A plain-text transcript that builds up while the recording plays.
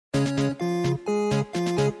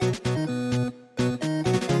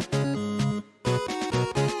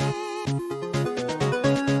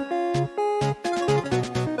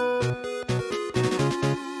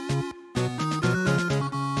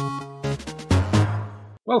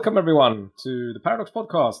Welcome, everyone, to the Paradox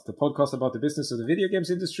Podcast, the podcast about the business of the video games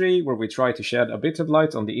industry, where we try to shed a bit of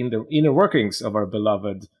light on the inner workings of our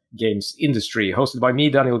beloved games industry. Hosted by me,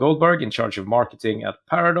 Daniel Goldberg, in charge of marketing at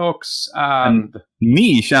Paradox, and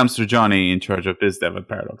me, Shams Rajani, in charge of biz dev at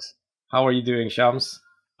Paradox. How are you doing, Shams?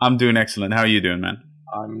 I'm doing excellent. How are you doing, man?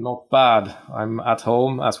 I'm not bad. I'm at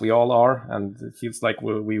home, as we all are, and it feels like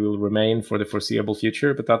we will remain for the foreseeable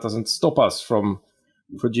future, but that doesn't stop us from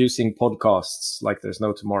producing podcasts like there's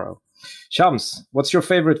no tomorrow. Shams, what's your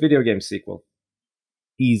favorite video game sequel?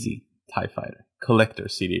 Easy. TIE Fighter. Collector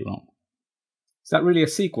CD-ROM. Is that really a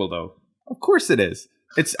sequel, though? Of course it is.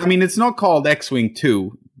 It's not called X-Wing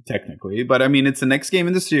 2, technically, but it's the next game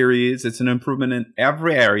in the series. It's an improvement in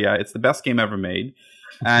every area. It's the best game ever made.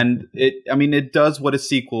 And it does what a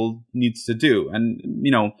sequel needs to do. And,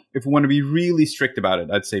 if we want to be really strict about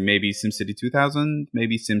it, I'd say maybe SimCity 2000,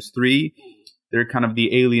 maybe Sims 3. They're kind of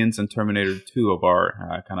the Aliens and Terminator 2 of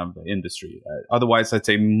our kind of industry. Otherwise, I'd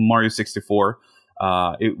say Mario 64.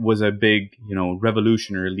 It was a big,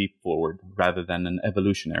 revolutionary leap forward rather than an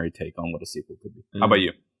evolutionary take on what a sequel could be. How about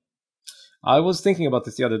you? I was thinking about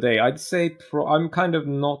this the other day. I'd say I'm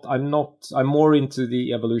more into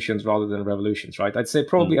the evolutions rather than revolutions, right? I'd say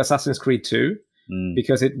probably Assassin's Creed 2,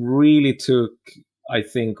 because it really took, I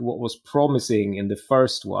think, what was promising in the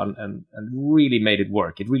first one and really made it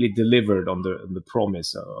work. It really delivered on the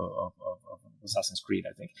promise of Assassin's Creed,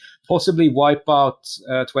 I think. Possibly Wipeout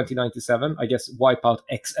 2097. I guess Wipeout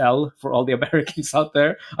XL for all the Americans out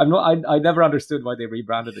there. I never understood why they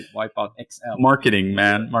rebranded it Wipeout XL. Marketing,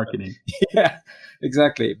 man. Marketing. Yeah,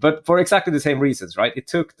 exactly. But for exactly the same reasons, right? It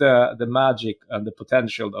took the magic and the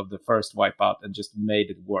potential of the first Wipeout and just made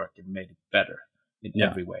it work and made it better in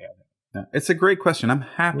every way, I think. Yeah. It's a great question. I'm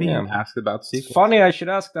happy you asked about sequels. Funny I should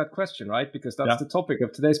ask that question, right? Because that's the topic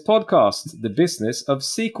of today's podcast, the business of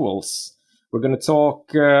sequels. We're going to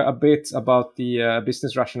talk a bit about the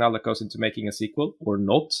business rationale that goes into making a sequel or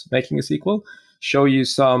not making a sequel. Show you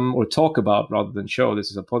some, or talk about, rather than show,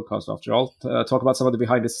 this is a podcast after all, talk about some of the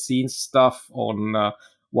behind-the-scenes stuff on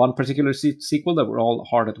one particular sequel that we're all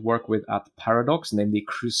hard at work with at Paradox, namely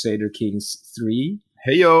Crusader Kings 3.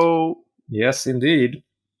 Heyo! Yes, indeed.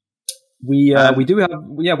 We do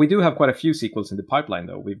have quite a few sequels in the pipeline,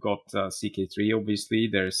 though. We've got CK3, obviously.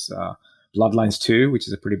 There's Bloodlines 2, which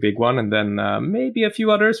is a pretty big one, and then maybe a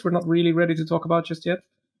few others we're not really ready to talk about just yet.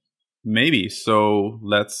 Maybe. So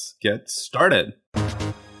let's get started.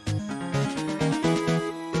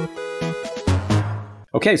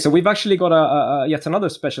 Okay, so we've actually got yet another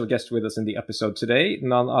special guest with us in the episode today,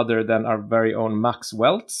 none other than our very own Max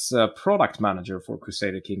Weltz, product manager for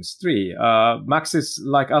Crusader Kings 3. Max is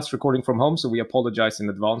like us, recording from home, so we apologize in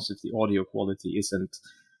advance if the audio quality isn't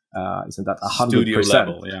at 100%. Studio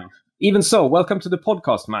level, yeah. Even so, welcome to the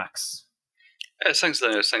podcast, Max. Thanks,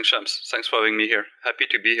 Daniel. Thanks, Shams. Thanks for having me here. Happy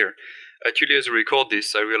to be here. Actually, as I record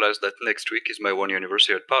this, I realized that next week is my 1-year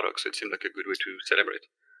anniversary at Paradox, so it seemed like a good way to celebrate.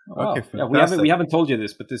 Oh, okay, yeah, we haven't told you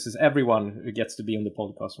this, but this is everyone who gets to be on the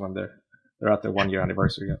podcast when they're at their 1-year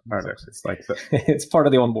anniversary at Paradox. It's like it's part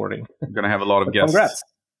of the onboarding. We're gonna have a lot of guests.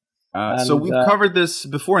 Congrats. So we've covered this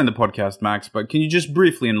before in the podcast, Max, but can you just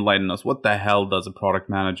briefly enlighten us? What the hell does a product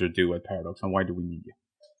manager do at Paradox, and why do we need you?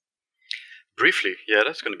 Briefly, yeah,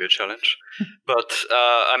 that's going to be a challenge. But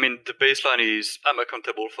the baseline is I'm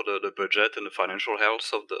accountable for the budget and the financial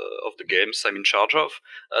health of the games I'm in charge of.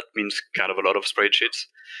 That means kind of a lot of spreadsheets.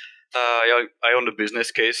 I own the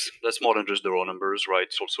business case. That's more than just the raw numbers, right?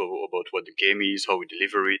 It's also about what the game is, how we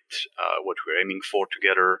deliver it, what we're aiming for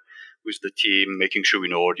together with the team, making sure we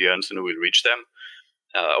know audience and we'll reach them.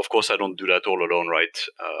 Of course, I don't do that all alone, right?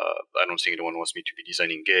 I don't think anyone wants me to be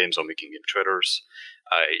designing games or making game trailers.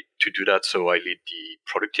 To do that, so I lead the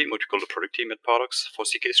product team, what we call the product team at Paradox for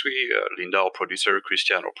CK3. Linda, our producer,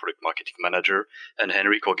 Christian, our product marketing manager, and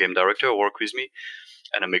Henrik, our game director, work with me.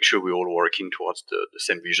 And I make sure we're all working towards the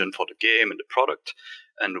same vision for the game and the product.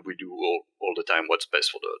 And we do all the time what's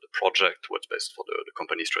best for the project, what's best for the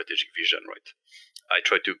company strategic vision, right? I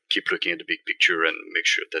try to keep looking at the big picture and make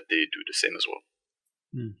sure that they do the same as well.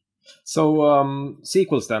 So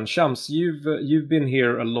sequels then, Shams, you've been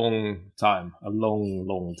here a long time at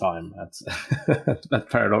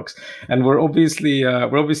Paradox, and we're obviously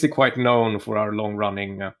quite known for our long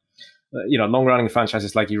running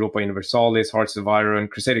franchises like Europa Universalis, Hearts of Iron,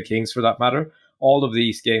 Crusader Kings, for that matter. All of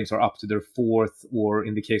these games are up to their fourth, or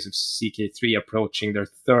in the case of CK3, approaching their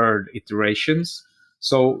third iterations.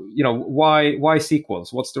 So, why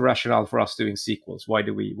sequels? What's the rationale for us doing sequels? Why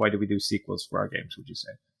do we do sequels for our games, would you say?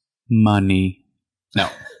 Money. No,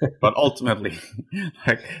 but ultimately,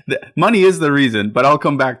 money is the reason, but I'll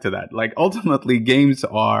come back to that. Ultimately, games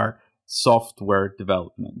are software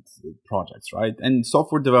development projects, right? And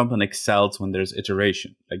software development excels when there's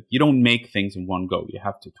iteration. Like, you don't make things in one go. You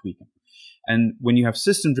have to tweak them. And when you have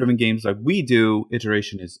system-driven games like we do,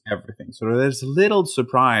 iteration is everything. So there's little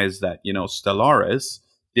surprise that, Stellaris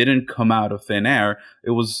didn't come out of thin air.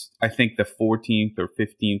 It was, I think, the 14th or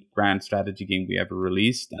 15th grand strategy game we ever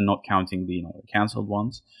released, and not counting the canceled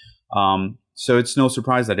ones. So it's no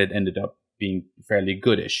surprise that it ended up being fairly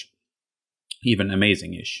goodish, even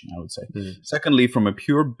amazing-ish, I would say. Secondly, from a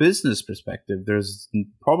pure business perspective, there's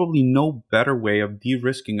probably no better way of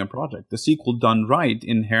de-risking a project. The sequel done right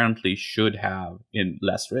inherently should have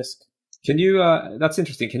less risk. Can you? That's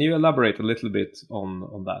interesting. Can you elaborate a little bit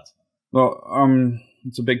on that? Well,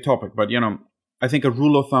 it's a big topic, but I think a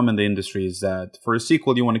rule of thumb in the industry is that for a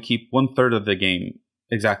sequel, you want to keep 1/3 of the game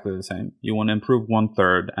exactly the same. You want to improve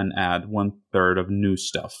 1/3 and add 1/3 of new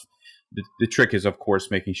stuff. The trick is, of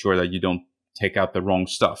course, making sure that you don't take out the wrong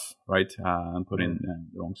stuff, right? And put in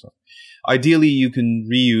the wrong stuff. Ideally, you can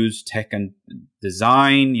reuse tech and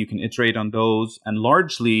design. You can iterate on those, and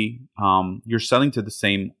largely, you're selling to the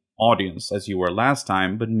same audience as you were last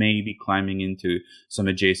time, but maybe climbing into some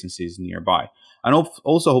adjacencies nearby. And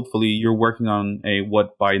also, hopefully, you're working on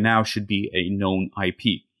what by now should be a known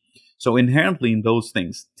IP. So inherently in those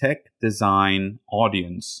things, tech, design,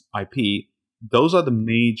 audience, IP, those are the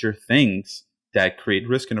major things that create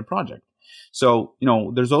risk in a project. So,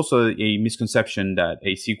 there's also a misconception that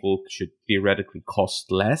a sequel should theoretically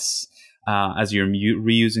cost less as you're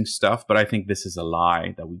reusing stuff. But I think this is a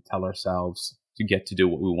lie that we tell ourselves to get to do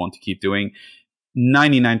what we want to keep doing.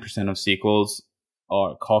 99% of sequels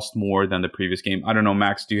cost more than the previous game. I don't know,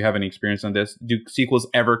 Max, do you have any experience on this? Do sequels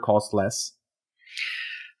ever cost less?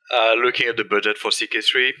 Looking at the budget for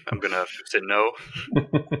CK3, I'm going to have to say no.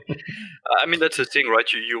 I mean, that's the thing,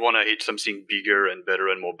 right? You want to hit something bigger and better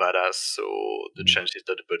and more badass, so the chances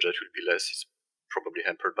that the budget will be less is probably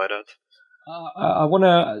hampered by that. I want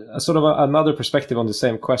to sort of another perspective on the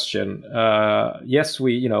same question. Yes,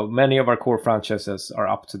 many of our core franchises are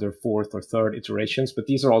up to their 4th or 3rd iterations, but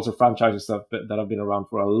these are also franchises that have been around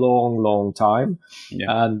for a long, long time.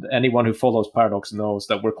 Yeah. And anyone who follows Paradox knows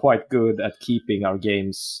that we're quite good at keeping our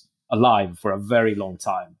games alive for a very long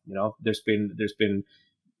time. There's been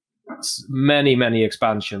many, many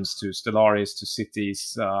expansions to Stellaris, to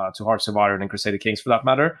Cities, to Hearts of Iron and Crusader Kings, for that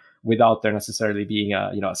matter, without there necessarily being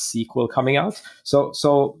a sequel coming out.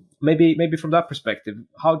 So maybe from that perspective,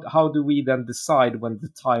 how do we then decide when the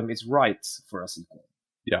time is right for a sequel?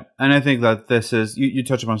 Yeah, and I think that this is you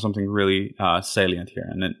touch upon something really salient here.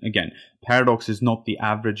 And then again, Paradox is not the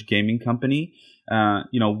average gaming company.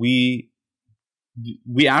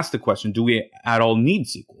 We ask the question, do we at all need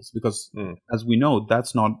sequels? Because as we know,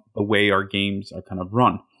 that's not the way our games are kind of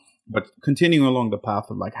run. But continuing along the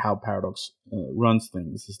path of like how Paradox runs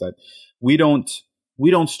things is that we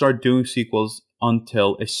don't start doing sequels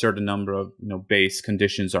until a certain number of base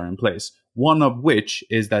conditions are in place. One of which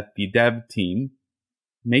is that the dev team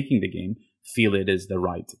making the game feel it is the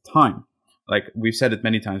right time. Like we've said it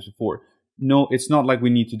many times before. No, it's not like we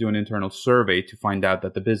need to do an internal survey to find out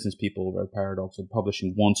that the business people at Paradox and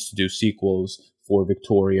Publishing wants to do sequels for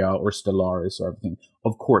Victoria or Stellaris or everything.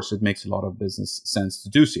 Of course, it makes a lot of business sense to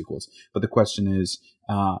do sequels. But the question is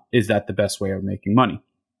that the best way of making money?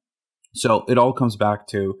 So it all comes back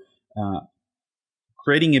to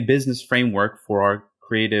creating a business framework for our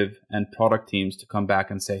creative and product teams to come back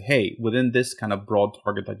and say, hey, within this kind of broad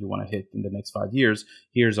target that you want to hit in the next 5 years,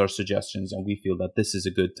 here's our suggestions. And we feel that this is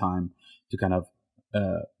a good time to kind of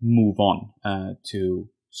move on to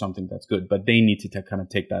something that's good. But they need to kind of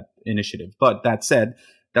take that initiative. But that said,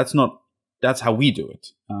 that's how we do it.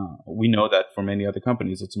 We know that for many other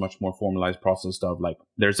companies, it's a much more formalized process of like,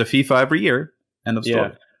 there's a FIFA every year, end of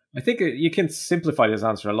story. Yeah. I think you can simplify this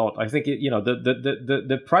answer a lot. I think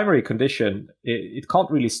the primary condition, it can't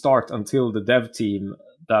really start until the dev team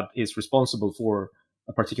that is responsible for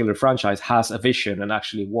a particular franchise has a vision and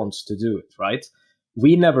actually wants to do it, right?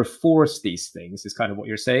 We never force these things, is kind of what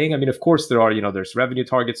you're saying. I mean, of course, there's revenue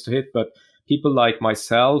targets to hit, but people like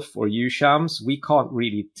myself or you, Shams, we can't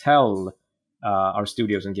really tell our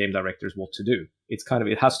studios and game directors what to do. It's kind of,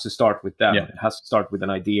 it has to start with them. Yeah. It has to start with an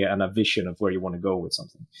idea and a vision of where you want to go with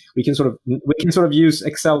something. We can sort of use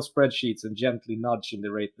Excel spreadsheets and gently nudge in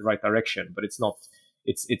the right direction, but it's not.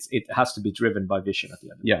 It has to be driven by vision at the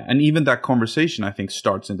end. Yeah, and even that conversation, I think,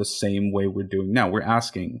 starts in the same way we're doing now. We're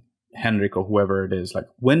asking Henrik or whoever it is, like,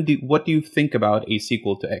 what do you think about a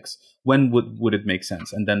sequel to X? When would it make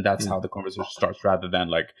sense? And then that's how the conversation starts, rather than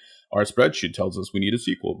like our spreadsheet tells us we need a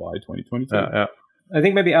sequel by 2022. Yeah. I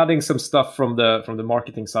think maybe adding some stuff from the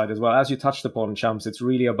marketing side as well, as you touched upon, Champs. It's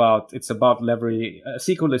about leveraging. A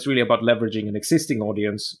sequel is really about leveraging an existing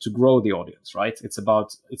audience to grow the audience, right? It's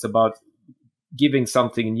about giving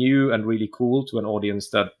something new and really cool to an audience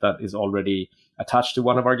that is already attached to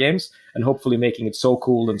one of our games, and hopefully making it so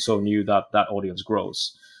cool and so new that that audience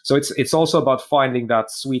grows. So it's also about finding that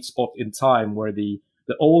sweet spot in time where the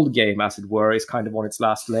old game, as it were, is kind of on its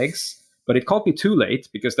last legs. But it can't be too late,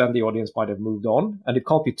 because then the audience might have moved on, and it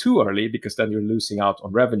can't be too early, because then you're losing out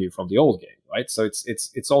on revenue from the old game, right? So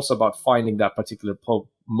it's also about finding that particular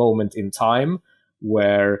moment in time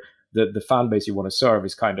where the fan base you want to serve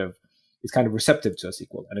is kind of receptive to a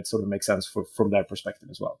sequel, and it sort of makes sense from their perspective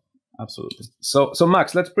as well. Absolutely. So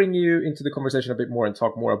Max, let's bring you into the conversation a bit more and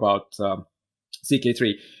talk more about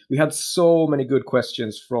CK3. We had so many good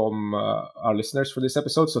questions from our listeners for this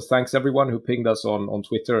episode, so thanks everyone who pinged us on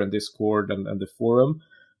Twitter and Discord and the forum.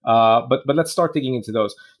 But let's start digging into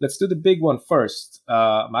those. Let's do the big one first.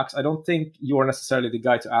 Max, I don't think you're necessarily the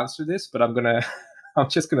guy to answer this, but I'm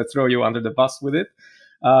just gonna throw you under the bus with it.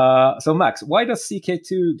 So Max, why does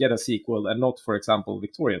CK2 get a sequel and not, for example,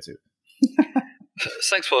 Victoria 2?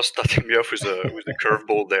 Thanks for starting me off with a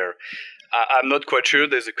curveball there. I'm not quite sure.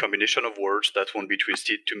 There's a combination of words that won't be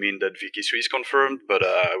twisted to mean that Vicky 3 is confirmed, but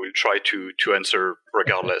I will try to answer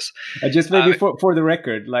regardless. Just maybe for the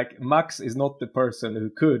record, like, Max is not the person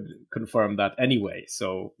who could confirm that anyway.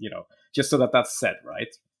 So, just so that's said,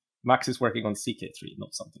 right? Max is working on CK3,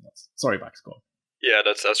 not something else. Sorry, Max, go on. Yeah,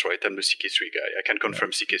 that's right. I'm the CK3 guy. I can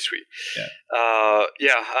confirm CK3.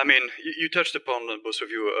 Yeah. I mean, you touched upon, both of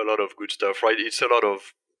you, a lot of good stuff, right? It's a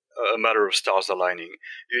matter of stars aligning.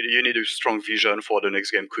 You need a strong vision for what the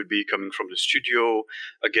next game could be, coming from the studio,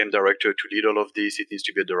 a game director to lead all of this. It needs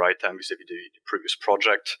to be at the right time vis-a-vis the previous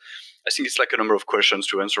project. I think it's like a number of questions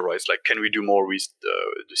to answer, right? It's like, can we do more with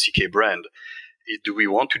the CK brand? Do we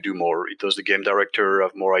want to do more? Does the game director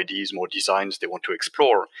have more ideas, more designs they want to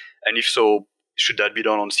explore? And if so, should that be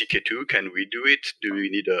done on CK2? Can we do it? Do we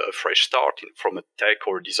need a fresh start from a tech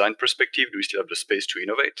or design perspective? Do we still have the space to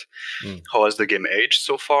innovate? How has the game aged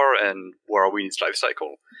so far, and where are we in its life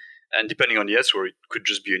cycle? And depending on the answer, it could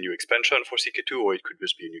just be a new expansion for CK2, or it could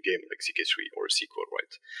just be a new game like CK3 or a sequel,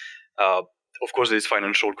 right? Of course, there's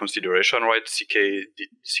financial consideration, right?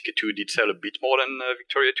 CK2 did sell a bit more than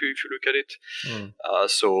Victoria 2, if you look at it.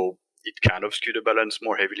 So it kind of skewed the balance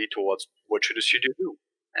more heavily towards what should the studio do?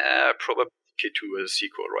 Probably CK2 as a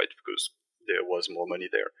sequel, right? Because there was more money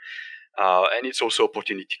there. And it's also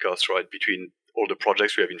opportunity cost, right? Between all the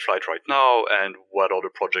projects we have in flight right now and what other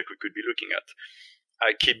project we could be looking at.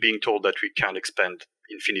 I keep being told that we can't expand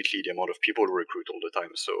infinitely the amount of people we recruit all the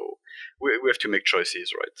time. So we have to make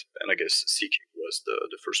choices, right? And I guess CK was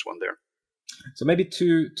the first one there. So maybe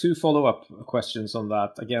two follow-up questions on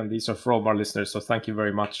that. Again, these are from our listeners, so thank you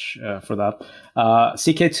very much for that.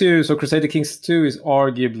 CK2, so Crusader Kings 2 is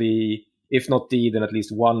arguably, if not then at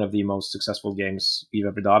least one of the most successful games we've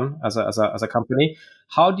ever done as a company.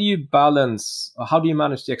 How do you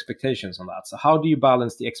manage the expectations on that? So how do you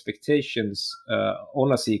balance the expectations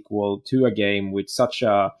on a sequel to a game with such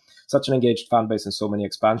an engaged fan base and so many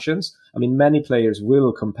expansions? I mean, many players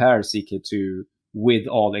will compare CK2 with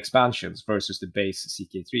all expansions versus the base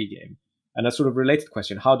CK3 game. And a sort of related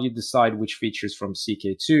question, how do you decide which features from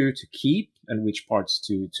CK2 to keep and which parts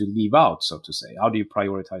to leave out, so to say? How do you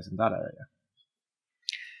prioritize in that area?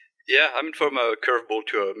 Yeah, I mean, from a curveball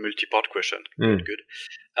to a multi-part question. Good.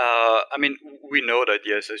 I mean, we know that,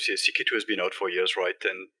 yes, CK2 has been out for years, right?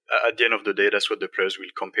 And at the end of the day, that's what the players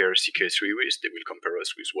will compare CK3 with. They will compare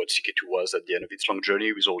us with what CK2 was at the end of its long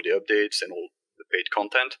journey, with all the updates and all the paid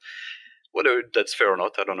content. Whether that's fair or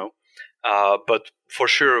not, I don't know. But for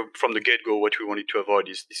sure, from the get-go, what we wanted to avoid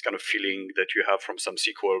is this kind of feeling that you have from some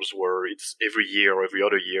sequels where it's every year or every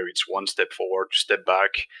other year, it's one step forward, two step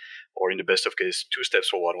back, or in the best of cases, two steps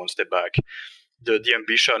forward, one step back. The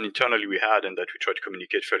ambition internally we had, and that we tried to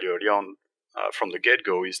communicate fairly early on from the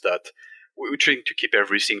get-go, is that we were trying to keep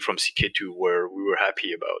everything from CK2 where we were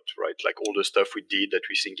happy about, right? Like all the stuff we did that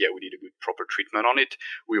we think, yeah, we did a good proper treatment on it,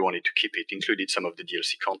 we wanted to keep it, included some of the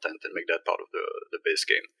DLC content and make that part of the base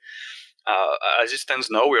game. As it stands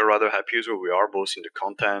now, we are rather happy with where we are, both in the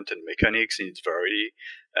content and mechanics, in its variety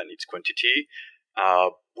and its quantity.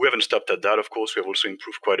 We haven't stopped at that, of course. We have also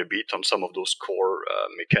improved quite a bit on some of those core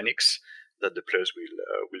mechanics that the players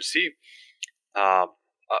will see.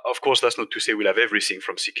 Of course, that's not to say we'll have everything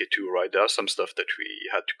from CK2, right? There are some stuff that we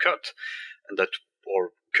had to cut,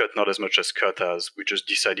 or cut not as much as cut as we just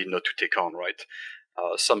decided not to take on, right?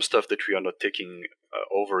 Some stuff that we are not taking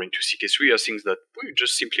over into CK3 are things that we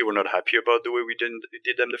just simply were not happy about the way we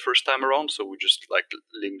did them the first time around. So we just like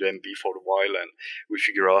leave them be for a while, and we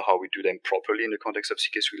figure out how we do them properly in the context of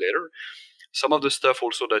CK3 later. Some of the stuff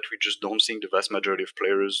also that we just don't think the vast majority of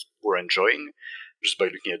players were enjoying, just by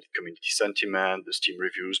looking at the community sentiment, the Steam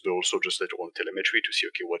reviews, but also just at our own telemetry to see,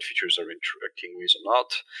 okay, what features are interacting with or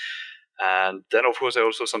not. And then, of course, there are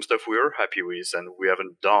also some stuff we are happy with and we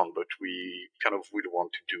haven't done, but we kind of will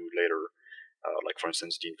want to do later, like, for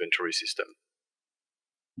instance, the inventory system.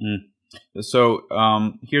 So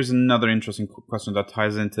here's another interesting question that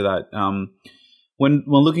ties into that. When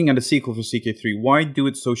looking at a sequel for CK3, why do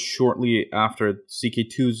it so shortly after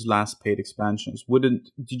CK2's last paid expansions?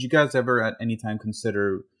 Did you guys ever at any time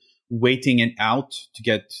consider waiting it out to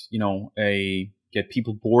get get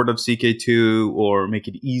people bored of CK2 or make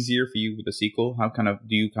it easier for you with the sequel? How do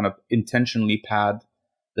you intentionally pad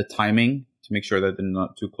the timing to make sure that they're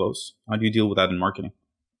not too close? How do you deal with that in marketing?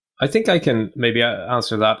 I think I can maybe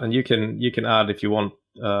answer that, and you can add if you want,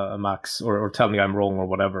 Max, or tell me I'm wrong or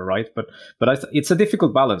whatever, right? But it's a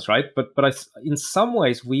difficult balance, right? But in some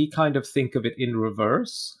ways we kind of think of it in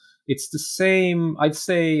reverse. It's the same, I'd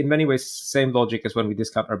say, in many ways, same logic as when we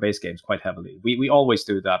discount our base games quite heavily. We always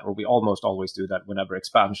do that, or we almost always do that whenever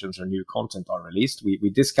expansions or new content are released.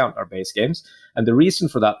 We discount our base games, and the reason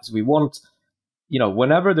for that is we want,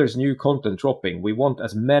 whenever there's new content dropping, we want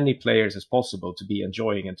as many players as possible to be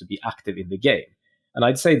enjoying and to be active in the game. And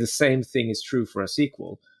I'd say the same thing is true for a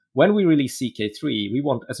sequel. When we release CK3, we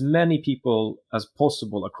want as many people as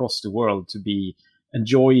possible across the world to be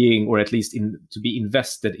enjoying, or at least to be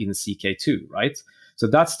invested in CK2, right? So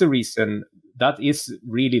that's the reason, that is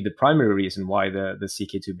really the primary reason why the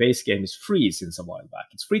CK2 base game is free since a while back.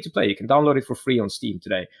 It's free to play. You can download it for free on Steam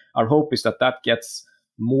today. Our hope is that gets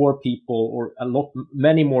more people, or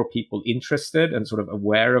many more people interested and sort of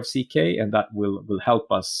aware of CK, and that will help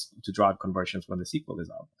us to drive conversions when the sequel is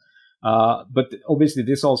out. But obviously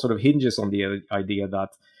this all sort of hinges on the idea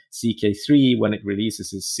that CK3, when it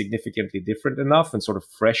releases, is significantly different enough and sort of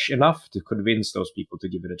fresh enough to convince those people to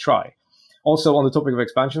give it a try. Also, on the topic of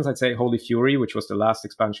expansions, I'd say Holy Fury, which was the last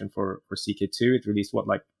expansion for CK2, it released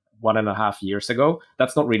 1.5 years ago.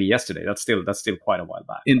 That's not really yesterday. That's still quite a while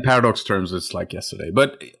back. In Paradox terms, it's like yesterday.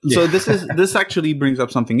 But so this actually brings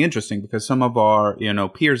up something interesting, because some of our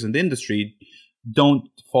peers in the industry don't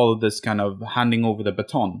follow this kind of handing over the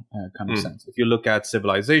baton kind of sense. If you look at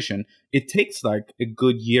Civilization, it takes like a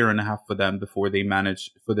good 1.5 years for them before they manage,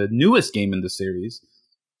 for the newest game in the series,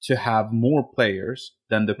 to have more players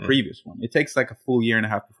than the previous one. It takes like a full 1.5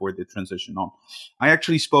 years before they transition on. I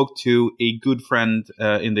actually spoke to a good friend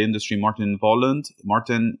in the industry, Martin Wahlund.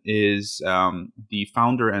 Martin is the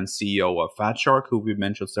founder and CEO of Fatshark, who we've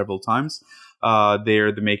mentioned several times.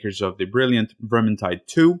 They're the makers of the brilliant Vermintide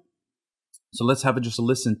 2. So let's have just a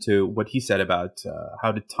listen to what he said about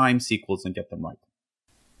how to time sequels and get them right.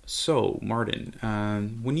 So, Martin,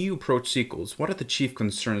 when you approach sequels, what are the chief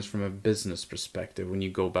concerns from a business perspective when you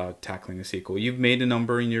go about tackling a sequel? You've made a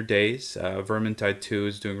number in your days. Vermintide 2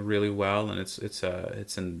 is doing really well, and it's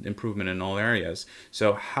an improvement in all areas.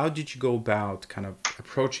 So how did you go about kind of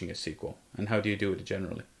approaching a sequel, and how do you do it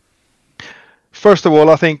generally? First of all,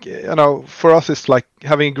 I think, for us, it's like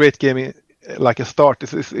having a great game like a start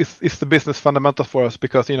is the business fundamental for us,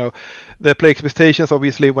 because the play expectations,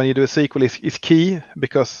 obviously, when you do a sequel is key,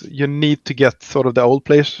 because you need to get sort of the old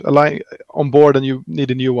players on board and you need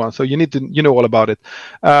a new one, so you need to know all about it.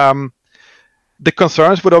 The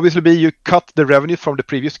concerns would obviously be you cut the revenue from the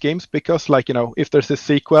previous games, because if there's a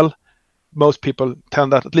sequel, most people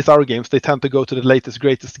tend that, at least our games, they tend to go to the latest,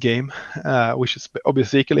 greatest game, which is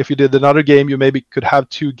obviously sequel. If you did another game, you maybe could have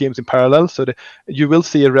 2 games in parallel, so you will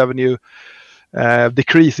see a revenue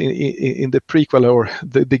decrease in the prequel or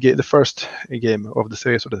the first game of the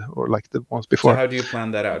series, or like the ones before. So how do you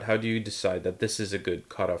plan that out? How do you decide that this is a good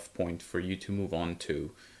cutoff point for you to move on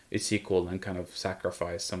to a sequel and kind of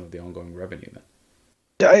sacrifice some of the ongoing revenue then?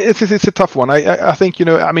 Yeah, it's a tough one. I think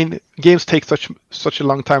games take such a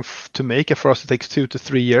long time to make, and for us it takes 2 to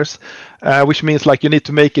 3 years, which means you need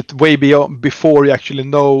to make it way before you actually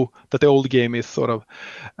know that the old game is sort of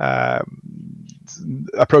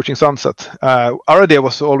approaching sunset. Our idea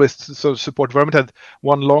was always to sort of support Vermintide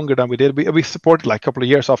one longer than we did. We supported a couple of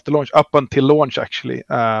years after launch, up until launch actually.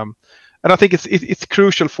 And I think it's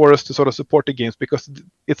crucial for us to sort of support the games, because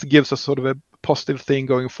it gives us sort of a positive thing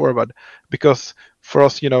going forward. Because for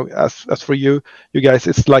us, as for you guys,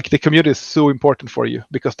 it's like the community is so important for you,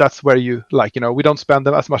 because that's where you we don't spend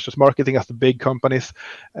them as much as marketing as the big companies.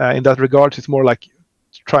 In that regard, it's more like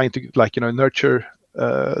trying to nurture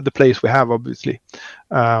the players we have, obviously.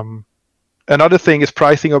 Another thing is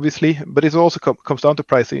pricing, obviously, but it also comes down to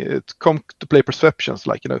pricing. It comes to play perceptions.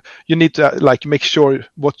 Like, you need to like make sure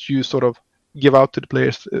what you sort of give out to the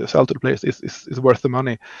players, sell to the players, is worth the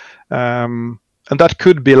money. And that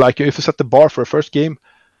could be like, if you set the bar for a first game,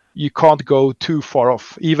 you can't go too far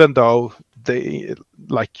off, even though they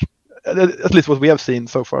like, at least what we have seen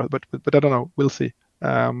so far. But I don't know. We'll see.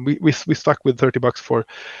 We stuck with $30 for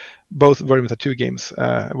both Vermintide 2 games,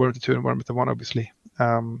 Vermintide 2 and Vermintide 1, obviously.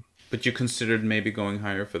 But you considered maybe going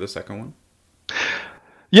higher for the second one?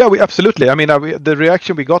 Yeah, we absolutely. I mean, the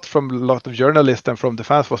reaction we got from a lot of journalists and from the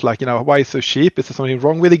fans was like, why is it so cheap? Is there something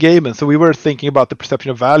wrong with the game? And so we were thinking about the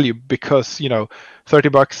perception of value, because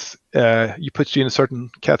 $30 you put you in a certain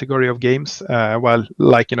category of games, while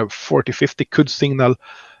like 40, 50 could signal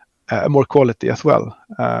more quality as well.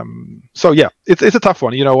 So yeah, it's a tough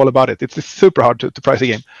one. You know all about it. It's super hard to price a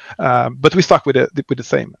game, but we stuck with the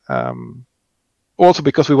same. Also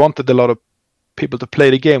because we wanted a lot of people to play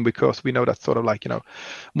the game, because we know that sort of like,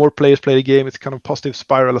 more players play the game, it's kind of positive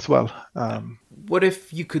spiral as well. What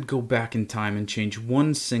if you could go back in time and change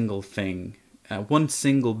one single thing, one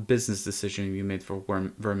single business decision you made for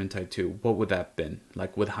Vermintide 2? What would that have been?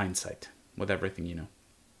 Like, with hindsight, with everything you know?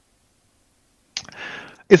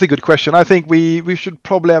 It's a good question. I think we should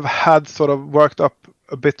probably have had sort of worked up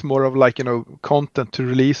a bit more of like, content to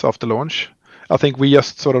release after launch. I think we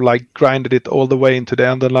just sort of like grinded it all the way into the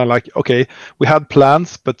end, and like, okay, we had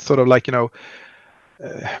plans, but sort of like,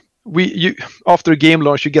 after a game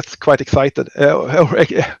launch, you get quite excited, or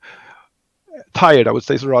tired, I would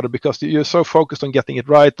say, so rather, because you're so focused on getting it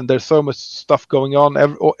right, and there's so much stuff going on.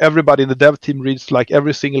 Everybody in the dev team reads like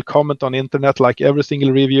every single comment on the internet, like every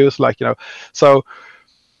single reviews, like, so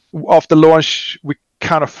after launch, we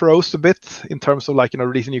kind of froze a bit in terms of like,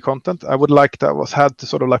 releasing new content. I would like to had to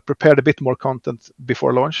sort of like prepare a bit more content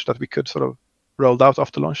before launch that we could sort of rolled out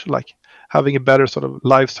after launch, like having a better sort of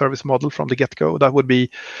live service model from the get-go. That would be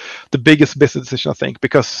the biggest business decision, I think,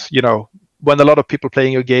 because, when a lot of people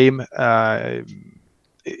playing your game,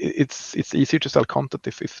 it's easier to sell content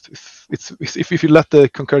if you let the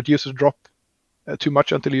concurrent users drop too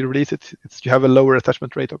much until you release it. You have a lower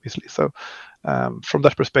attachment rate, obviously. So from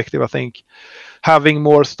that perspective, I think having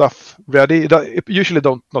more stuff ready, it usually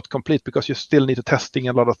not complete, because you still need to testing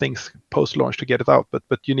a lot of things post-launch to get it out,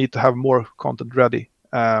 but you need to have more content ready,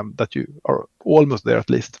 that you are almost there at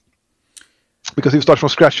least. Because if you start from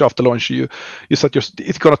scratch after launch, you set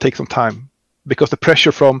it's going to take some time, because the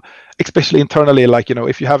pressure from, especially internally, like,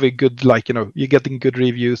 if you have a good, like, you're getting good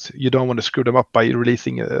reviews, you don't want to screw them up by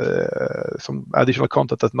releasing some additional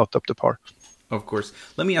content that's not up to par. Of course.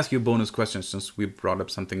 Let me ask you a bonus question, since we brought up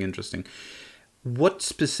something interesting. What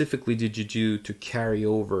specifically did you do to carry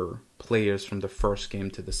over players from the first game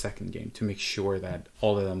to the second game, to make sure that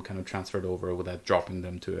all of them kind of transferred over without dropping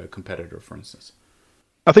them to a competitor, for instance?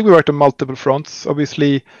 I think we worked on multiple fronts.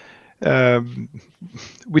 Obviously,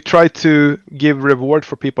 we try to give reward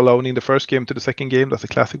for people owning the first game to the second game. That's a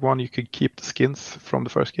classic one. You could keep the skins from the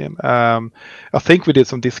first game. I think we did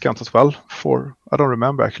some discounts as well I don't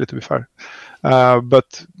remember actually, to be fair.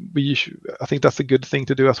 But I think that's a good thing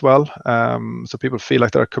to do as well. So people feel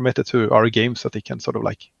like they're committed to our games, that they can sort of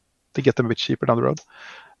like, to get them a bit cheaper down the road.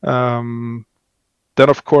 Then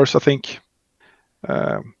of course, I think,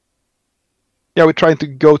 we're trying to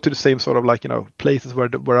go to the same sort of like, places where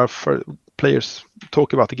our players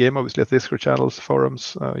talk about the game, obviously, at Discord channels,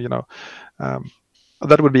 forums, that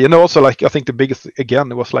would be. And also, like, I think the biggest,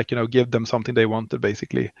 again, was like, give them something they wanted,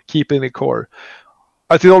 basically, keep in the core.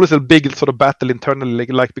 I think always a big sort of battle internally,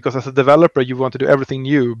 like, because as a developer, you want to do everything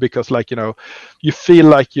new, because like, you feel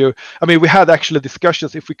like we had actually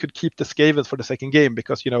discussions if we could keep the Skavens for the second game,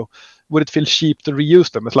 because, would it feel cheap to reuse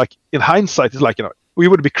them? It's like, in hindsight, it's like, we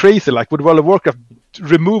would be crazy, like, would World of Warcraft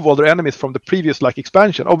remove all their enemies from the previous, like,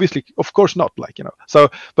 expansion? Obviously, of course not, like, so,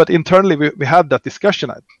 but internally we had that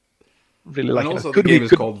discussion. I really like, and also the game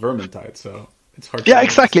is called Vermintide, so it's hard. Yeah,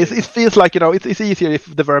 exactly. It feels like, it's easier if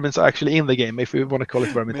the vermins are actually in the game, if we want to call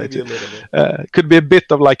it Vermintide 2. Maybe a little bit. Could be a bit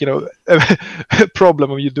of like, a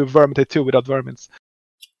problem when you do Vermintide 2 without vermins.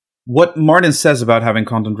 What Martin says about having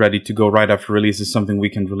content ready to go right after release is something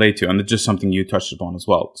we can relate to, and it's just something you touched upon as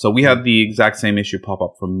well. So we had the exact same issue pop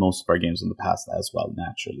up for most of our games in the past as well,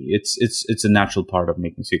 naturally. It's a natural part of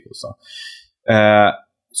making sequels.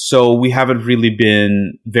 So we haven't really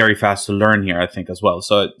been very fast to learn here, I think, as well.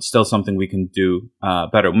 So it's still something we can do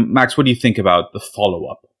better. Max, what do you think about the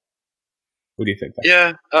follow-up? What do you think?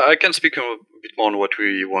 Yeah, I can speak bit more on what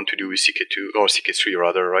we want to do with CK2 or CK3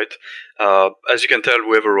 rather, right? As you can tell,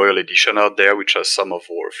 we have a Royal Edition out there, which has some of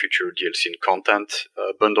our future DLC and content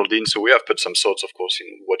bundled in. So we have put some thoughts, of course, in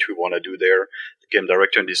what we want to do there. The game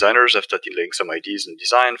director and designers have started laying some ideas and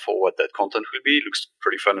design for what that content will be. It looks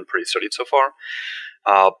pretty fun and pretty solid so far.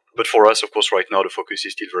 But for us, of course, right now the focus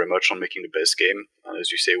is still very much on making the best game. And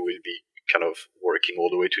as you say, we'll be kind of working all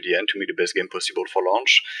the way to the end to make the best game possible for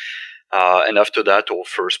launch. And after that, our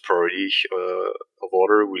first priority of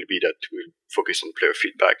order will be that we'll focus on player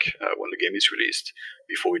feedback when the game is released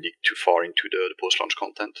before we dig too far into the post-launch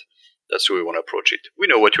content. That's the way we want to approach it. We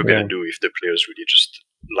know what we're going to do if the players really just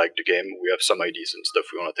like the game. We have some ideas and stuff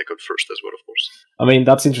we want to take out first as well, of course. I mean,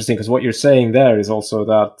 that's interesting because what you're saying there is also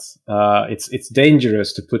that it's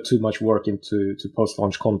dangerous to put too much work into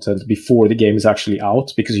post-launch content before the game is actually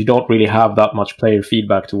out, because you don't really have that much player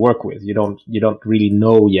feedback to work with. You don't really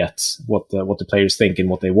know yet what the players think and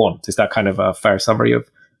what they want. Is that kind of a fair summary of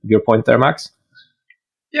your point there, Max?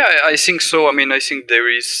 Yeah, I think so. I mean, I think there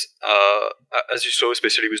is, as you saw,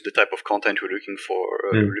 especially with the type of content we're looking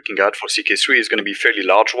at for CK3, is going to be fairly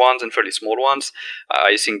large ones and fairly small ones.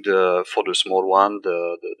 I think for the small one,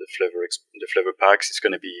 the flavor packs, is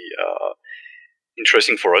going to be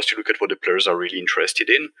interesting for us to look at what the players are really interested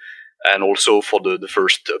in. And also for the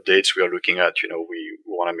first updates we are looking at, we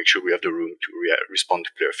want to make sure we have the room to respond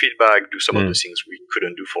to player feedback, do some of the things we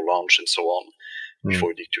couldn't do for launch and so on, before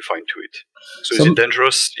we dig too far into it. So is it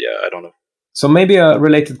dangerous? Yeah, I don't know. So maybe a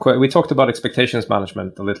related question. We talked about expectations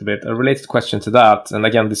management a little bit. A related question to that, and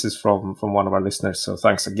again, this is from one of our listeners, so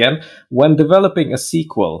thanks again. When developing a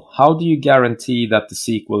sequel, how do you guarantee that the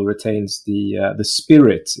sequel retains the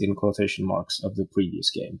spirit, in quotation marks, of the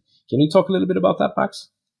previous game? Can you talk a little bit about that, Max?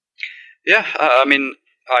 Yeah, I mean,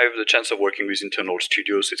 I have the chance of working with internal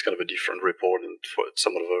studios. It's kind of a different report than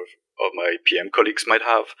some of my PM colleagues might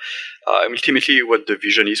have. Ultimately, what the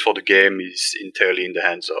vision is for the game is entirely in the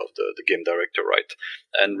hands of the game director, right?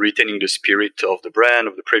 And retaining the spirit of the brand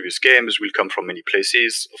of the previous games will come from many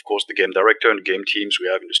places. Of course, the game director and game teams we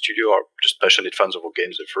have in the studio are just passionate fans of our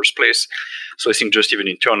games in the first place. So I think just even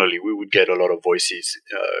internally, we would get a lot of voices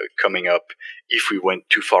coming up if we went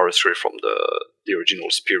too far astray from the original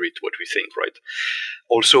spirit, what we think, right?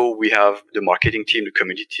 Also, we have the marketing team, the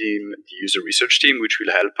community team, the user research team, which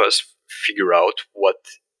will help us figure out what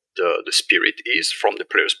the spirit is from the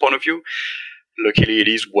player's point of view. Luckily, it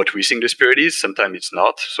is what we think the spirit is. Sometimes it's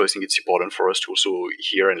not. So I think it's important for us to also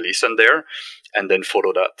hear and listen there and then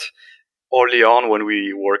follow that. Early on, when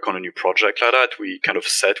we work on a new project like that, we kind of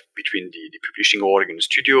set between the publishing org and the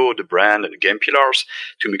studio, the brand and the game pillars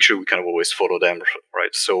to make sure we kind of always follow them,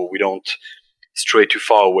 right? So we don't stray too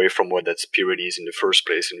far away from what that spirit is in the first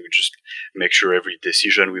place, and we just make sure every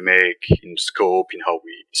decision we make in scope, in how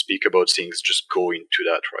we speak about things, just go into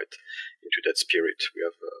that, right? Into that spirit we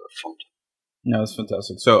have found. No, that's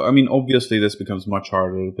fantastic. So, I mean, obviously this becomes much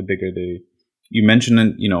harder the bigger you mentioned,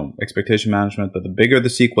 expectation management, but the bigger the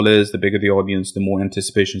sequel is, the bigger the audience, the more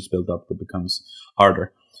anticipation is built up, it becomes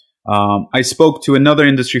harder. I spoke to another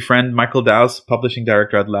industry friend, Michael Douse, publishing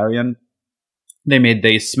director at Larian. They made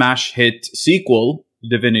the smash hit sequel,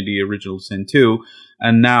 Divinity Original Sin 2,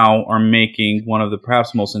 and now are making one of the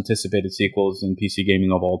perhaps most anticipated sequels in PC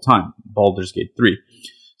gaming of all time, Baldur's Gate 3.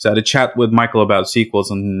 So I had a chat with Michael about sequels,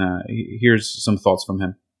 and here's some thoughts from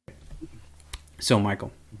him. So,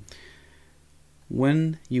 Michael,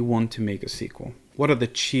 when you want to make a sequel, what are the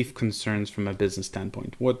chief concerns from a business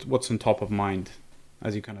standpoint? What's on top of mind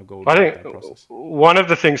as you kind of go through that process? One of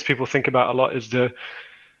the things people think about a lot is the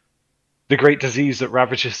great disease that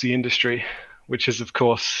ravages the industry, which is, of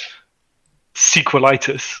course,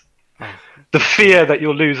 sequelitis. The fear that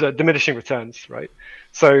you'll lose diminishing returns, right?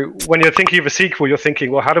 So when you're thinking of a sequel, you're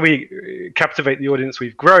thinking, well, how do we captivate the audience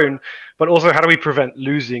we've grown, but also how do we prevent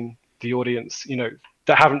losing the audience,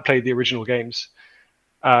 that haven't played the original games?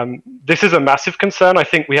 This is a massive concern. I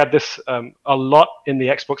think we had this a lot in the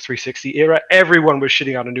Xbox 360 era. Everyone was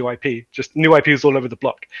shitting out a new IP, just new IPs all over the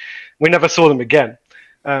block. We never saw them again.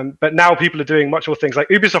 But now people are doing much more things. Like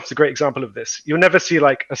Ubisoft's a great example of this. You'll never see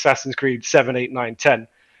like Assassin's Creed 7, 8, 9, 10.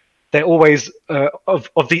 They're always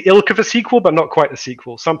of the ilk of a sequel, but not quite a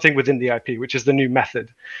sequel, something within the IP, which is the new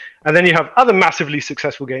method. And then you have other massively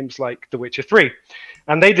successful games like The Witcher 3.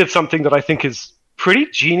 And they did something that I think is pretty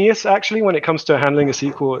genius, actually, when it comes to handling a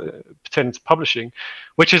sequel pertaining to publishing,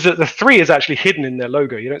 which is that the 3 is actually hidden in their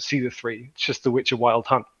logo. You don't see the 3. It's just The Witcher Wild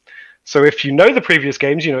Hunt. So if you know the previous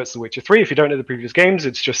games, you know it's The Witcher 3. If you don't know the previous games,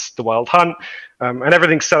 it's just The Wild Hunt. And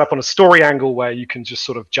everything's set up on a story angle where you can just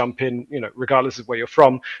sort of jump in, regardless of where you're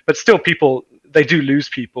from. But still people, they do lose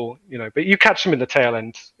people, but you catch them in the tail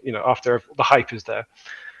end, after the hype is there.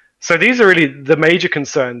 So these are really the major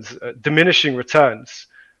concerns, diminishing returns.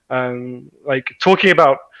 Like talking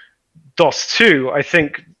about DOS 2, I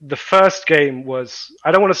think the first game was,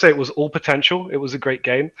 I don't want to say it was all potential, it was a great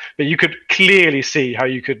game, but you could clearly see how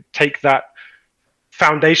you could take that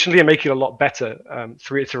foundationally and make it a lot better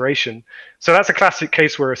through iteration. So that's a classic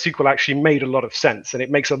case where a sequel actually made a lot of sense, and it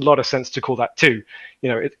makes a lot of sense to call that 2. You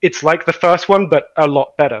know, it's like the first one, but a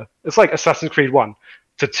lot better. It's like Assassin's Creed 1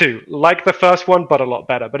 to 2, like the first one, but a lot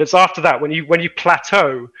better. But it's after that, when you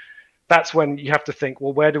plateau, that's when you have to think,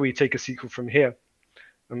 well, where do we take a sequel from here?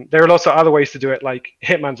 There are lots of other ways to do it, like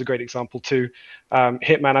Hitman's a great example too.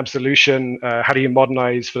 Hitman Absolution, how do you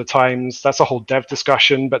modernize for the times? That's a whole dev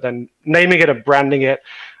discussion, but then naming it and branding it,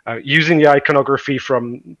 using the iconography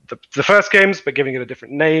from the first games, but giving it a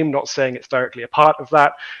different name, not saying it's directly a part of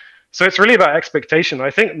that. So it's really about expectation. I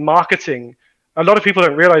think marketing, a lot of people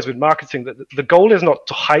don't realize with marketing that the goal is not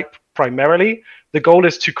to hype primarily. The goal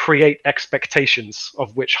is to create expectations,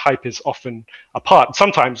 of which hype is often a part.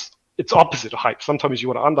 Sometimes it's opposite of hype. Sometimes you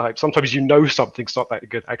want to underhype. Sometimes you know something's not that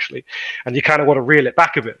good, actually, and you kind of want to reel it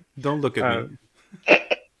back a bit. Don't look at me.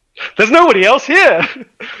 There's nobody else here.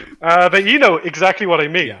 But you know exactly what I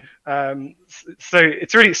mean. Yeah. So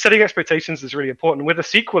it's really, setting expectations is really important. With a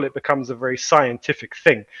sequel, it becomes a very scientific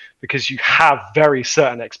thing because you have very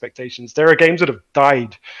certain expectations. There are games that have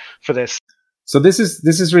died for this. So this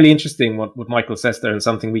is really interesting what Michael says there, and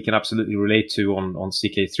something we can absolutely relate to on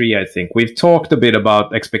CK3, I think. We've talked a bit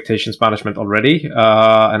about expectations management already,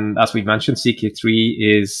 and as we've mentioned, CK3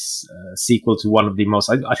 is a sequel to one of the most...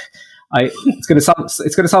 it's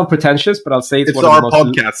gonna sound pretentious, but I'll say it's one our of the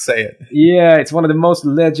most... podcast, say it. Yeah, it's one of the most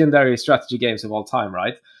legendary strategy games of all time,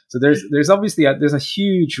 right? So there's obviously there's a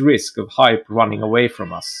huge risk of hype running away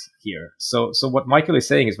from us here. So what Michael is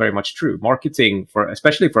saying is very much true. Marketing,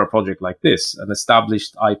 especially for a project like this, an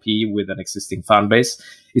established IP with an existing fan base,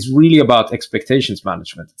 is really about expectations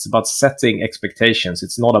management. It's about setting expectations.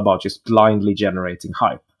 It's not about just blindly generating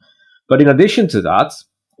hype. But in addition to that,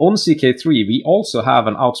 on CK3, we also have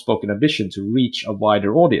an outspoken ambition to reach a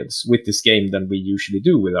wider audience with this game than we usually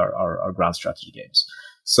do with our grand strategy games.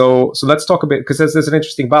 So let's talk a bit, because there's an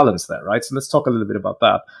interesting balance there, right? So let's talk a little bit about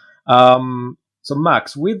that. So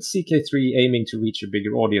Max, with CK3 aiming to reach a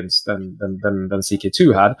bigger audience than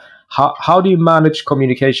CK2 had, how do you manage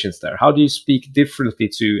communications there? How do you speak differently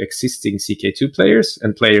to existing CK2 players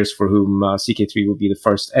and players for whom CK3 will be the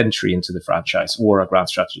first entry into the franchise or a grand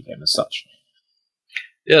strategy game as such?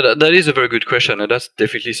 Yeah, that is a very good question, and that's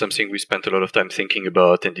definitely something we spent a lot of time thinking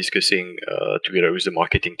about and discussing together with the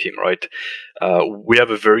marketing team, right? We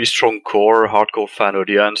have a very strong core, hardcore fan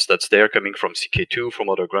audience that's there coming from CK2, from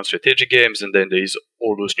other grand strategy games, and then there is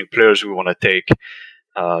all those new players we want to take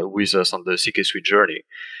with us on the CK3 journey.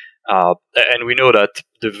 And we know that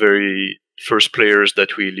the very first players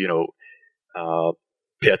that will,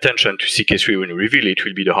 pay attention to CK3 when we reveal it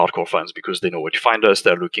will be the hardcore fans, because they know where to find us,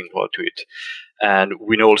 they're looking forward to it. And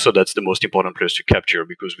we know also that's the most important players to capture,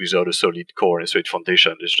 because without a solid core and a solid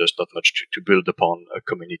foundation, there's just not much to build upon a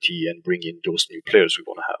community and bring in those new players we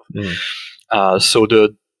want to have. So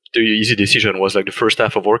the easy decision was, like, the first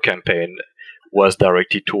half of our campaign was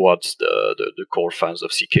directed towards the core fans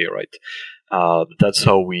of CK, right? That's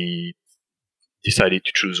how we decided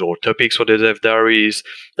to choose our topics for the dev diaries.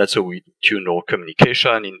 That's how we tune our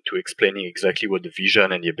communication into explaining exactly what the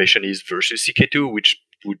vision and the ambition is versus CK2, which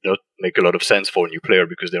would not make a lot of sense for a new player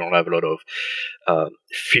because they don't have a lot of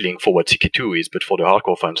feeling for what CK2 is. But for the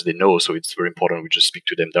hardcore fans, they know, so it's very important we just speak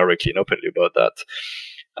to them directly and openly about that.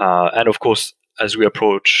 And of course, as we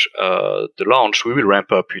approach the launch, we will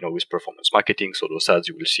ramp up, with performance marketing. So those ads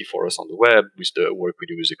you will see for us on the web, with the work we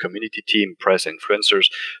do with the community team, press, influencers,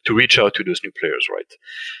 to reach out to those new players,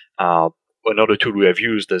 right? Another tool we have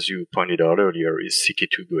used, as you pointed out earlier, is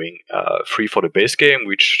CK2 going free for the base game,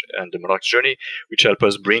 and the Monarch's Journey, which help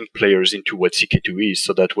us bring players into what CK2 is,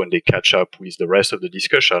 so that when they catch up with the rest of the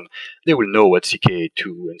discussion, they will know what CK2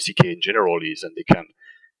 and CK in general is, and they can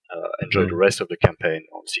enjoy the rest of the campaign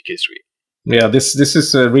on CK3. Yeah, this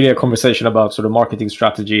is really a conversation about sort of marketing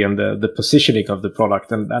strategy and the positioning of the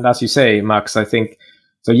product. And as you say, Max, I think,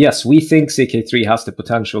 so yes, we think CK3 has the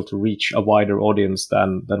potential to reach a wider audience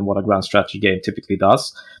than what a grand strategy game typically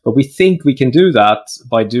does. But we think we can do that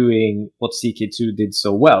by doing what CK2 did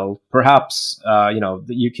so well. Perhaps,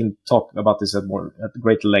 you can talk about this at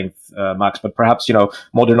greater length, Max, but perhaps,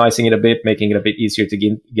 modernizing it a bit, making it a bit easier to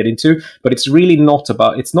get into. But it's really not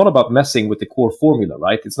about messing with the core formula,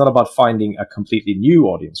 right? It's not about finding a completely new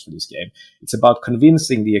audience for this game. It's about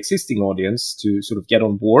convincing the existing audience to sort of get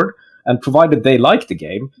on board, and provided they like the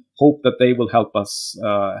game, hope that they will help us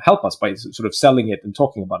by sort of selling it and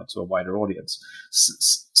talking about it to a wider audience.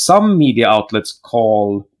 Some media outlets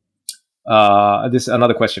call this is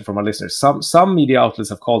another question from our listeners. Some media outlets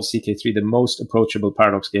have called CK3 the most approachable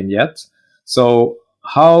Paradox game yet. So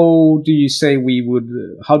how do you say we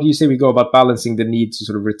go about balancing the need to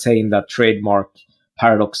sort of retain that trademark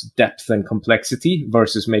Paradox depth and complexity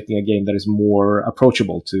versus making a game that is more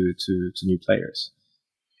approachable to new players?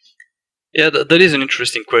 Yeah, that is an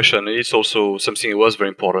interesting question. It's also something that was very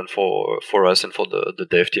important for us and for the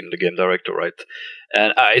dev team, the game director, right?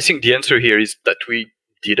 And I think the answer here is that we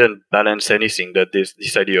didn't balance anything, that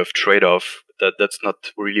this idea of trade-off, that's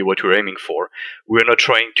not really what we're aiming for. We're not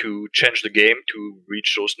trying to change the game to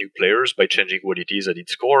reach those new players by changing what it is at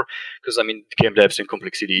its core, because I mean, game depth and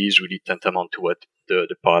complexity is really tantamount to what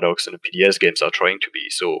the Paradox and the PDS games are trying to be.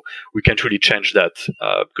 So we can't really change that,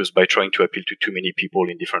 because by trying to appeal to too many people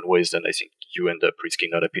in different ways, then I think you end up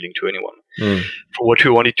risking not appealing to anyone. For what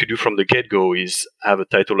we wanted to do from the get-go is have a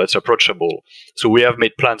title that's approachable. So we have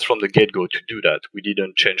made plans from the get-go to do that. We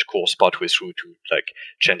didn't change course partway through to like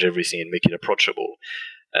change everything and make it approachable.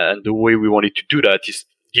 And the way we wanted to do that is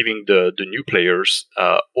giving the new players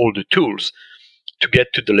all the tools to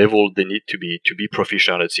get to the level they need to be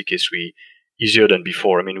proficient at CK3 easier than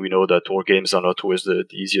before. I mean, we know that our games are not always the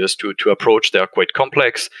easiest to approach. They are quite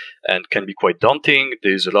complex and can be quite daunting.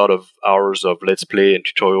 There's a lot of hours of Let's Play and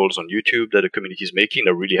tutorials on YouTube that the community is making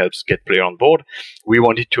that really helps get player on board. We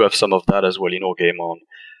wanted to have some of that as well in our game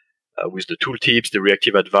with the tooltips, the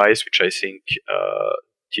reactive advice, which I think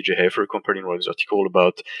TJ Hafer compared in his article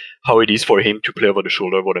about how it is for him to play over the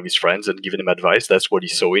shoulder of one of his friends and giving him advice. That's what he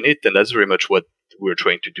saw in it, and that's very much what we're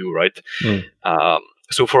trying to do, right?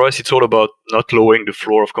 So for us, it's all about not lowering the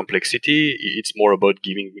floor of complexity. It's more about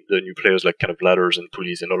giving the new players like kind of ladders and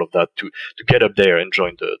pulleys and all of that to get up there and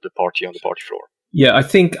join the party on the party floor. Yeah, I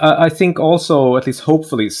think also, at least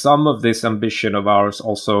hopefully, some of this ambition of ours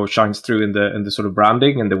also shines through in the sort of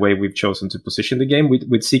branding and the way we've chosen to position the game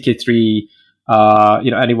with CK3.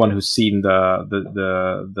 Anyone who's seen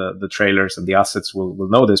the trailers and the assets will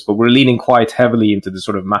know this, but we're leaning quite heavily into the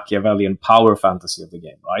sort of Machiavellian power fantasy of the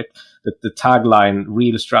game, right? The tagline,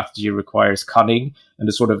 real strategy requires cunning, and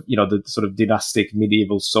the sort of dynastic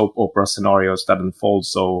medieval soap opera scenarios that unfold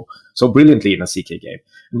so brilliantly in a CK game.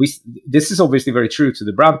 And this is obviously very true to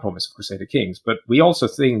the brand promise of Crusader Kings, but we also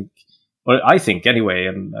think, well, I think anyway,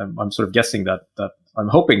 and I'm sort of guessing that I'm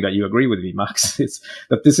hoping that you agree with me, Max, is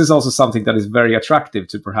that this is also something that is very attractive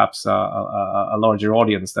to perhaps a larger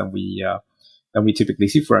audience than we typically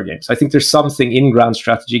see for our games. I think there's something in grand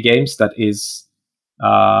strategy games that is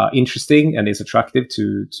interesting and is attractive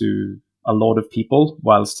to a lot of people,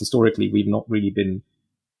 whilst historically we've not really been,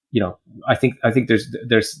 I think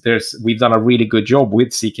there's we've done a really good job with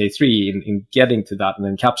CK3 in getting to that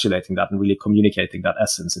and encapsulating that and really communicating that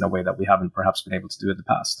essence in a way that we haven't perhaps been able to do in the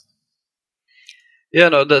past. Yeah,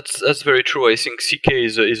 no, that's very true. I think CK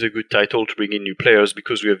is a good title to bring in new players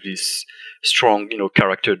because we have this strong,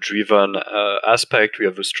 character-driven aspect. We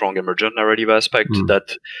have a strong emergent narrative aspect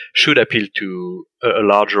that should appeal to a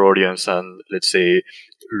larger audience and, let's say,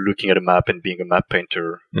 looking at a map and being a map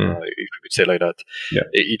painter, if we could say like that. Yeah.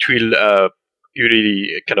 It will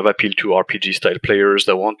really kind of appeal to RPG-style players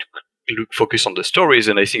that want to focus on the stories,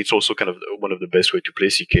 and I think it's also kind of one of the best way to play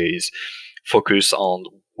CK is focus on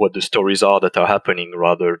what the stories are that are happening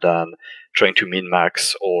rather than trying to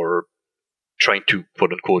min-max or trying to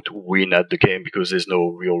quote-unquote win at the game, because there's no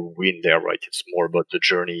real win there, right? It's more about the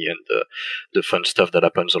journey and the fun stuff that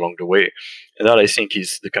happens along the way. And that, I think,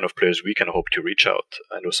 is the kind of players we can hope to reach out.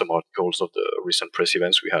 I know some articles of the recent press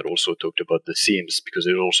events we had also talked about the themes, because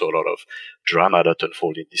there's also a lot of drama that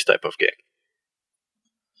unfolds in this type of game.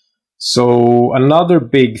 So another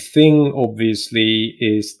big thing, obviously,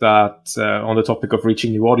 is that on the topic of reaching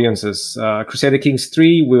new audiences, Crusader Kings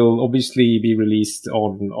 3 will obviously be released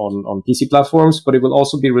on PC platforms, but it will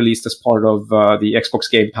also be released as part of the Xbox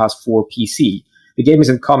Game Pass for PC. The game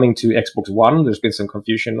isn't coming to Xbox One. There's been some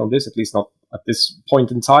confusion on this, at least not at this point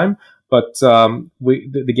in time. But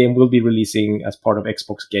the game will be releasing as part of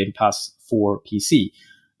Xbox Game Pass for PC.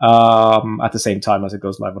 At the same time as it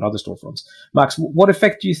goes live on other storefronts. Max, what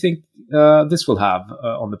effect do you think this will have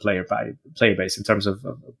on the player base in terms of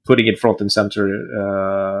putting it front and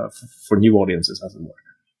center for new audiences, as it were?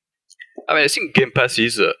 I mean, I think Game Pass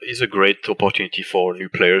is a great opportunity for new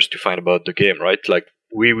players to find about the game, right? Like,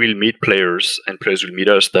 we will meet players and players will meet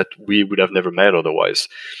us that we would have never met otherwise.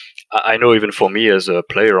 I know even for me as a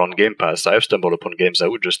player on Game Pass, I've stumbled upon games I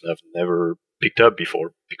would just have never picked up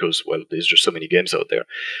before because, well, there's just so many games out there.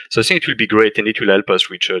 So I think it will be great and it will help us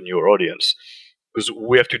reach a newer audience. because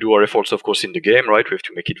we have to do our efforts, of course, in the game, right? We have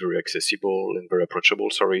to make it very accessible and very approachable,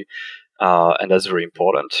 and that's very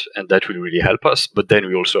important, and that will really help us. But then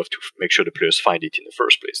we also have to make sure the players find it in the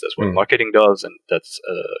first place. That's what marketing does, and that's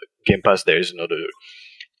Game Pass. There is another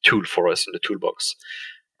tool for us in the toolbox.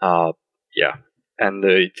 And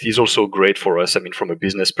it is also great for us. I mean, from a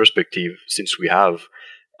business perspective, since we have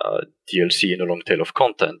DLC and a long tail of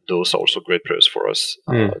content, those are also great players for us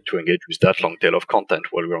to engage with that long tail of content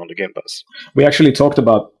while we're on the Game Pass. We actually talked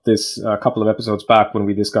about this a couple of episodes back when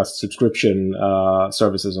we discussed subscription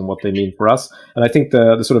services and what they mean for us. And I think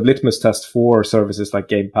the sort of litmus test for services like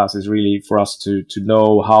Game Pass is really for us to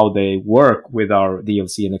know how they work with our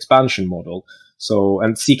DLC and expansion model. So,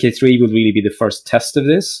 and CK3 will really be the first test of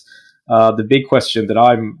this. The big question that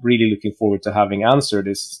I'm really looking forward to having answered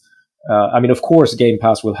is, I mean, of course, Game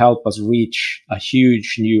Pass will help us reach a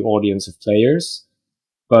huge new audience of players,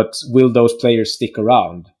 but will those players stick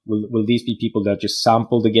around? Will these be people that just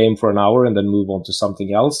sample the game for an hour and then move on to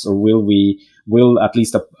something else? Or will at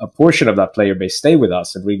least a portion of that player base stay with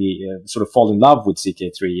us and really sort of fall in love with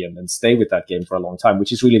CK3 and stay with that game for a long time,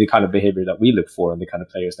 which is really the kind of behavior that we look for and the kind of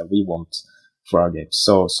players that we want for our games.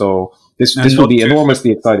 So this will be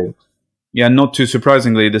enormously exciting. Yeah, not too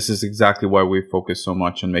surprisingly, this is exactly why we focus so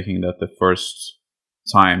much on making that the first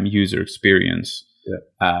time user experience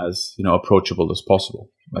as, you know, approachable as possible.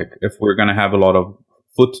 Like, if we're going to have a lot of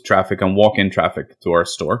foot traffic and walk-in traffic to our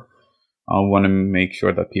store, I want to make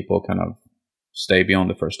sure that people kind of stay beyond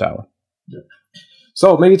the first hour. Yeah.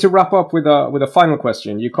 So maybe to wrap up with a final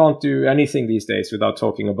question, you can't do anything these days without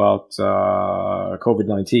talking about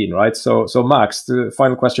COVID-19, right? So Max, the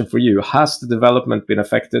final question for you: has the development been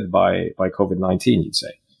affected by COVID-19? You'd say?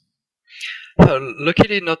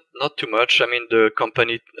 Luckily, not too much. I mean, the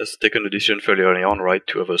company has taken a decision fairly early on, right,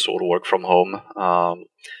 to have us all work from home,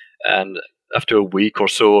 and after a week or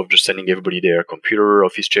so of just sending everybody their computer,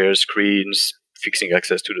 office chairs, screens, fixing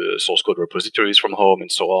access to the source code repositories from home,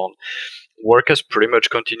 and so on, work has pretty much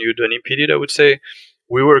continued unimpeded, I would say.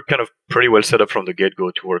 We were kind of pretty well set up from the get-go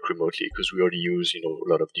to work remotely because we already use, you know, a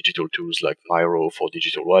lot of digital tools like Miro for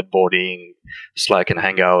digital whiteboarding, Slack and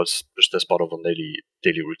Hangouts just as part of our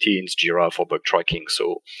daily routines, Jira for bug tracking.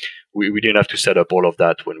 So we didn't have to set up all of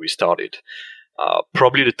that when we started.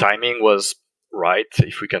 Probably the timing was right,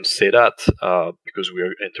 if we can say that, because we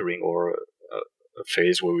are entering a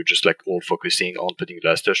phase where we're just like all focusing on putting the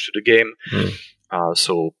last touch to the game.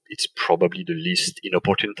 So it's probably the least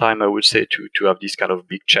inopportune time, I would say, to have this kind of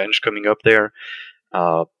big change coming up there.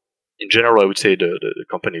 In general, I would say the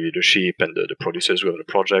company leadership and the producers who have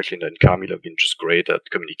the project, Linda and Camille, have been just great at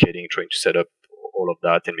communicating, trying to set up all of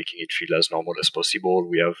that and making it feel as normal as possible.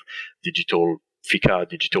 We have digital fika,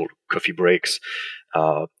 digital coffee breaks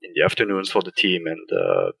in the afternoons for the team,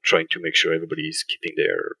 and trying to make sure everybody is keeping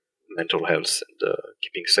their mental health and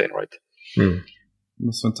keeping sane, right?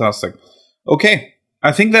 That's fantastic. Okay,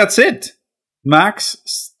 I think that's it.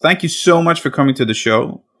 Max, thank you so much for coming to the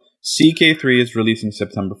show. CK3 is releasing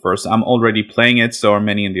September 1st. I'm already playing it, so are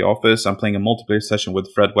many in the office. I'm playing a multiplayer session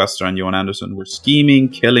with Fred Wester and Johan Anderson. We're scheming,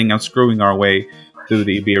 killing, and screwing our way through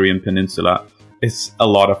the Iberian Peninsula. It's a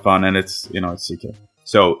lot of fun, and it's CK.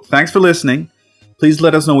 So, thanks for listening. Please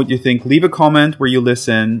let us know what you think. Leave a comment where you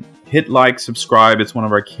listen. Hit like, subscribe. It's one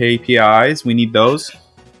of our KPIs. We need those.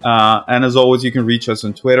 And as always, you can reach us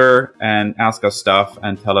on Twitter and ask us stuff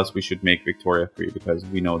and tell us we should make Victoria 3, because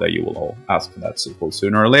we know that you will all ask for that sequel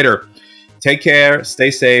sooner or later. Take care, stay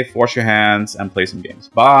safe, wash your hands, and play some games.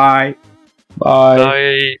 Bye. Bye.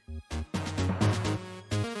 Bye.